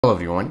Hello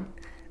everyone,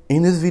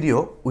 in this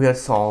video we have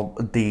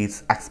solved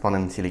this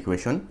exponential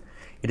equation.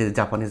 It is a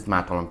Japanese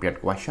math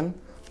Olympiad question.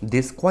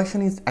 This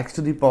question is x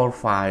to the power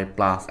 5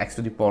 plus x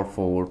to the power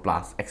 4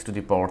 plus x to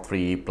the power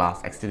 3 plus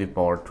x to the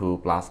power 2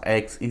 plus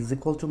x is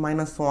equal to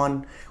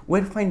 -1.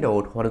 We'll find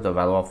out what is the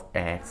value of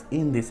x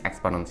in this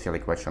exponential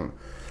equation.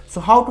 So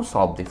how to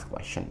solve this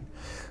question?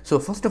 So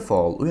first of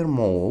all, we'll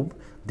move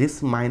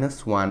this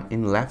 -1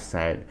 in left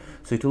side,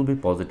 so it will be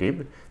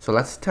positive. So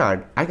let's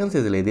start. I can say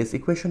easily this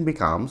equation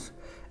becomes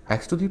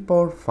x to the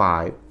power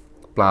 5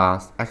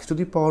 plus x to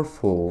the power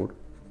 4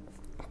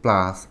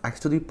 plus x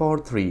to the power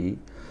 3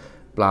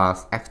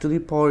 plus x to the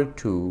power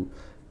 2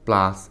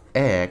 plus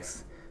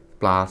x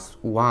plus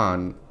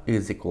 1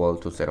 is equal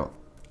to 0.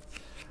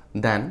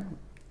 Then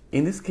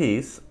in this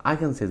case I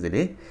can say that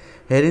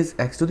here is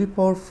x to the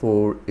power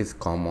 4 is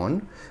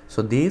common,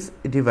 so this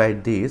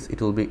divide this,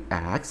 it will be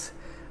x,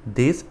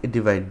 this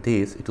divide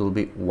this, it will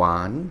be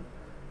 1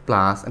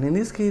 plus, and in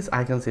this case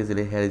I can say that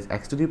here is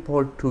x to the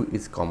power 2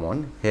 is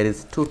common, here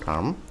is 2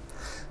 term,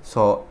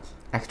 so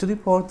x to the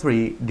power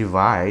 3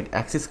 divide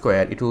x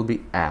squared, it will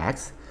be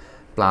x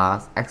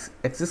plus x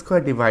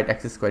squared divide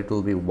x squared, it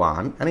will be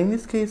 1, and in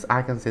this case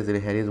I can say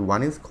that here is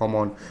 1 is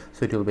common,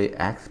 so it will be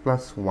x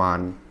plus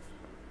 1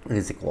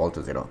 is equal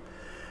to 0.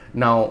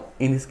 Now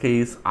in this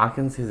case I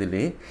can say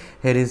that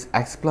here is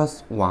x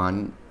plus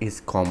 1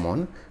 is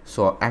common,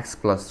 so x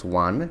plus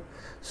 1,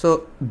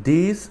 so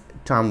this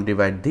term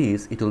divide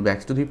this, it will be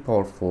x to the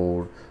power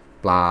 4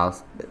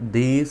 plus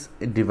this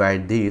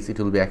divide this, it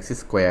will be x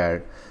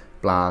squared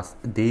plus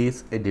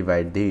this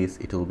divide this,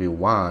 it will be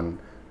 1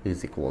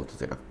 is equal to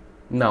 0.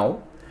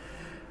 Now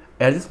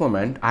at this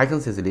moment I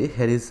can say that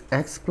here is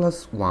x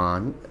plus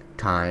 1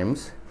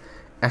 times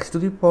x to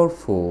the power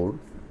 4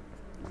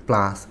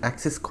 plus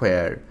x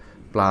squared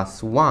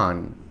plus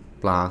 1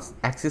 plus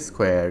x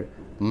squared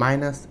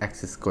minus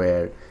x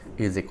squared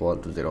is equal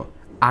to 0.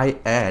 I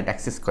add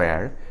x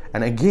squared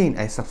and again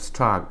I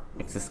subtract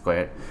x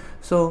squared,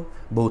 so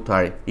both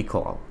are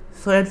equal.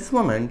 So at this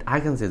moment I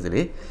can say that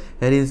here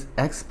is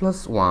x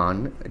plus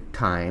 1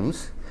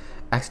 times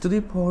x to the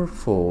power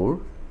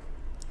 4,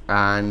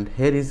 and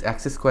here is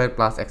x squared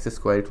plus x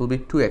squared, it will be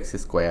 2x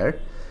squared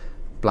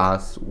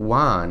plus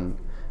 1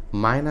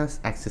 minus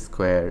x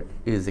squared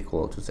is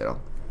equal to 0.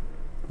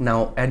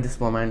 Now at this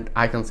moment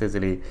I can say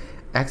that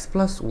x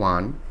plus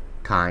 1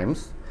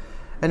 times,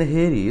 and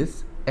here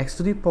is x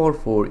to the power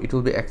 4, it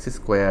will be x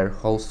squared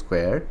whole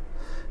square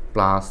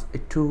plus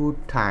 2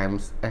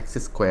 times x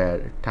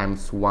squared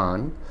times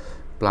 1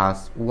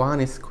 plus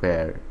 1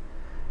 squared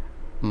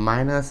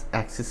minus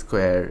x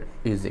squared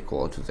is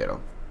equal to 0.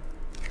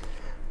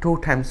 2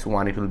 times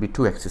 1, it will be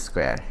 2x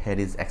squared, here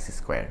is x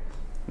squared.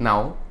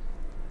 Now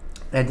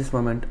at this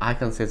moment I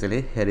can say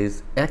that here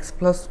is x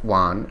plus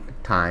 1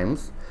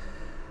 times,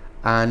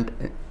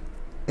 and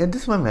at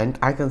this moment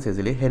I can say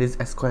that here is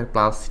x squared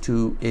plus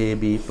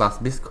 2ab plus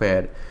b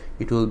squared,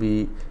 it will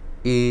be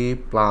a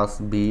plus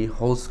b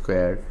whole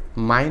square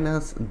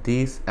minus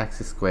this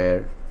x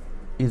squared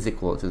is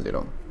equal to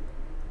 0.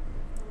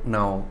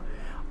 Now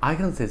I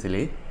can say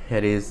that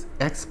here is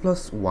x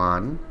plus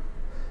 1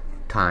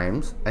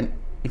 times, and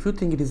if you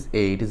think it is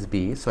a, it is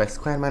b, so x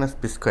squared minus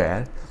b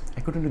squared,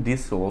 according to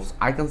these rules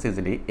I can say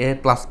that a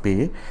plus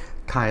b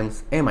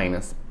times a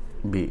minus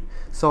b,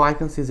 so I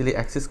can say that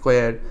x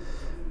squared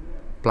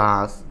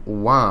plus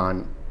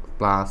 1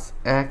 plus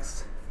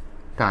x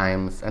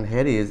times, and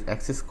here is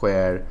x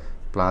squared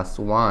plus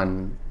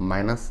 1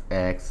 minus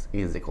x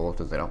is equal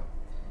to 0.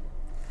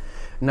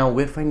 Now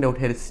we'll find out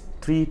here is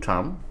 3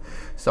 term,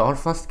 so our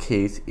first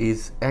case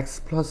is x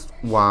plus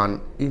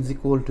 1 is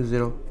equal to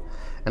 0,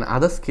 and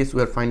other case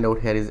we'll find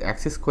out here is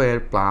x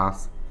squared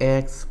plus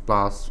x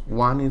plus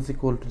 1 is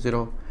equal to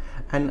 0,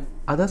 and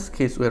other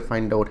case we'll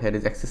find out here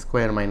is x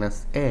squared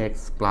minus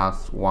x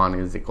plus 1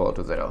 is equal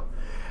to 0.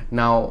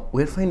 Now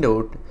we'll find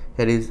out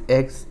here is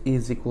x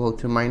is equal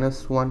to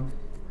 -1,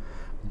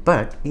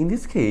 but in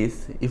this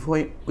case if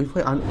I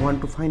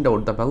want to find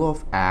out the value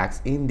of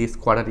x in this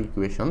quadratic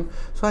equation,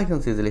 so I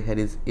can say that here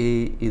is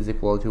a is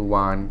equal to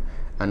 1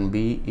 and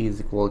b is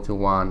equal to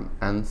 1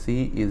 and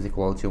c is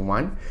equal to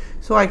 1,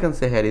 so I can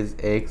say here is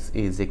x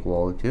is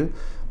equal to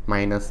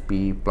minus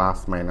b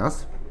plus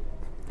minus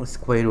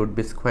square root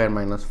b square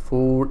minus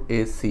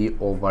 4ac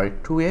over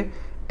 2a.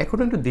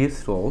 According to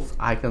these rules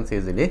I can say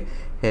that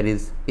here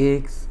is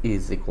x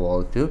is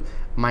equal to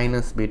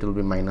minus b, it will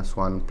be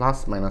 -1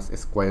 plus minus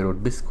square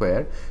root b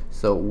square,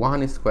 so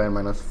 1 square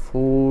minus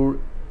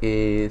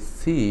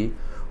 4ac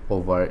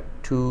over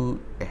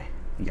 2a.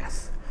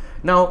 Yes.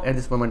 Now at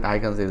this moment I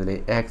can say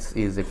that x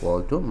is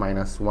equal to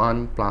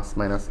 -1 plus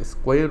minus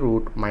square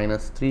root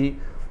minus 3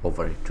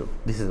 over 2.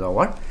 This is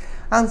our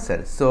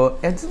answer. So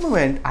at this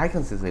moment I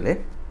can say that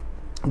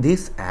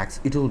this x,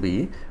 it will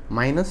be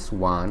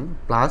 -1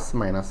 plus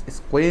minus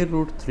square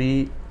root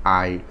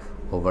 3i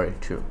over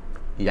 2.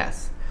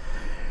 Yes.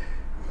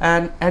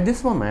 And at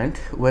this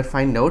moment we'll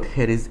find out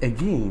here is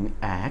again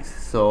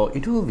x, so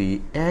it will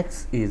be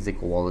x is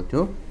equal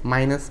to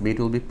minus b, it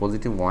will be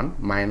positive 1,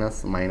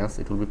 minus minus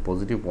it will be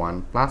positive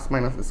 1, plus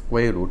minus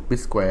square root b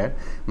square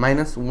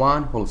minus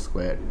 1 whole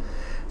square.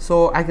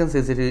 So I can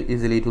say that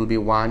easily it will be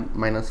 1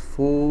 minus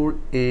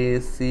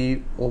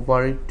 4ac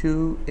over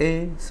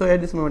 2a. So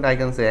at this moment I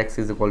can say x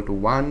is equal to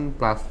 1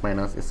 plus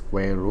minus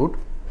square root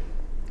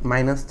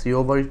minus 3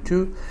 over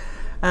 2,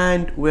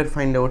 and we'll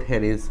find out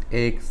here is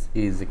x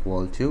is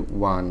equal to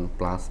 1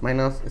 plus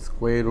minus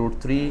square root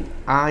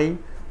 3I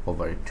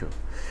over 2.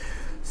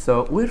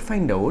 So we'll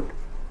find out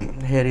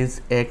here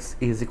is x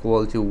is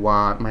equal to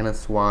 1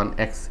 minus 1,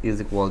 x is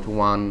equal to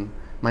 1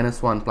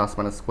 minus 1 plus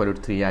minus square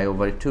root 3I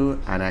over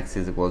 2, and x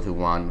is equal to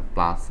 1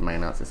 plus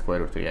minus square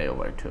root 3I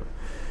over 2.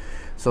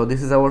 So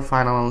this is our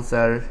final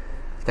answer.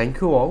 Thank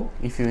you all.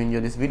 If you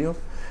enjoy this video,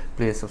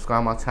 please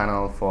subscribe my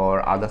channel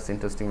for others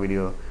interesting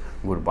video.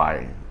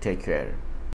 Goodbye. Take care.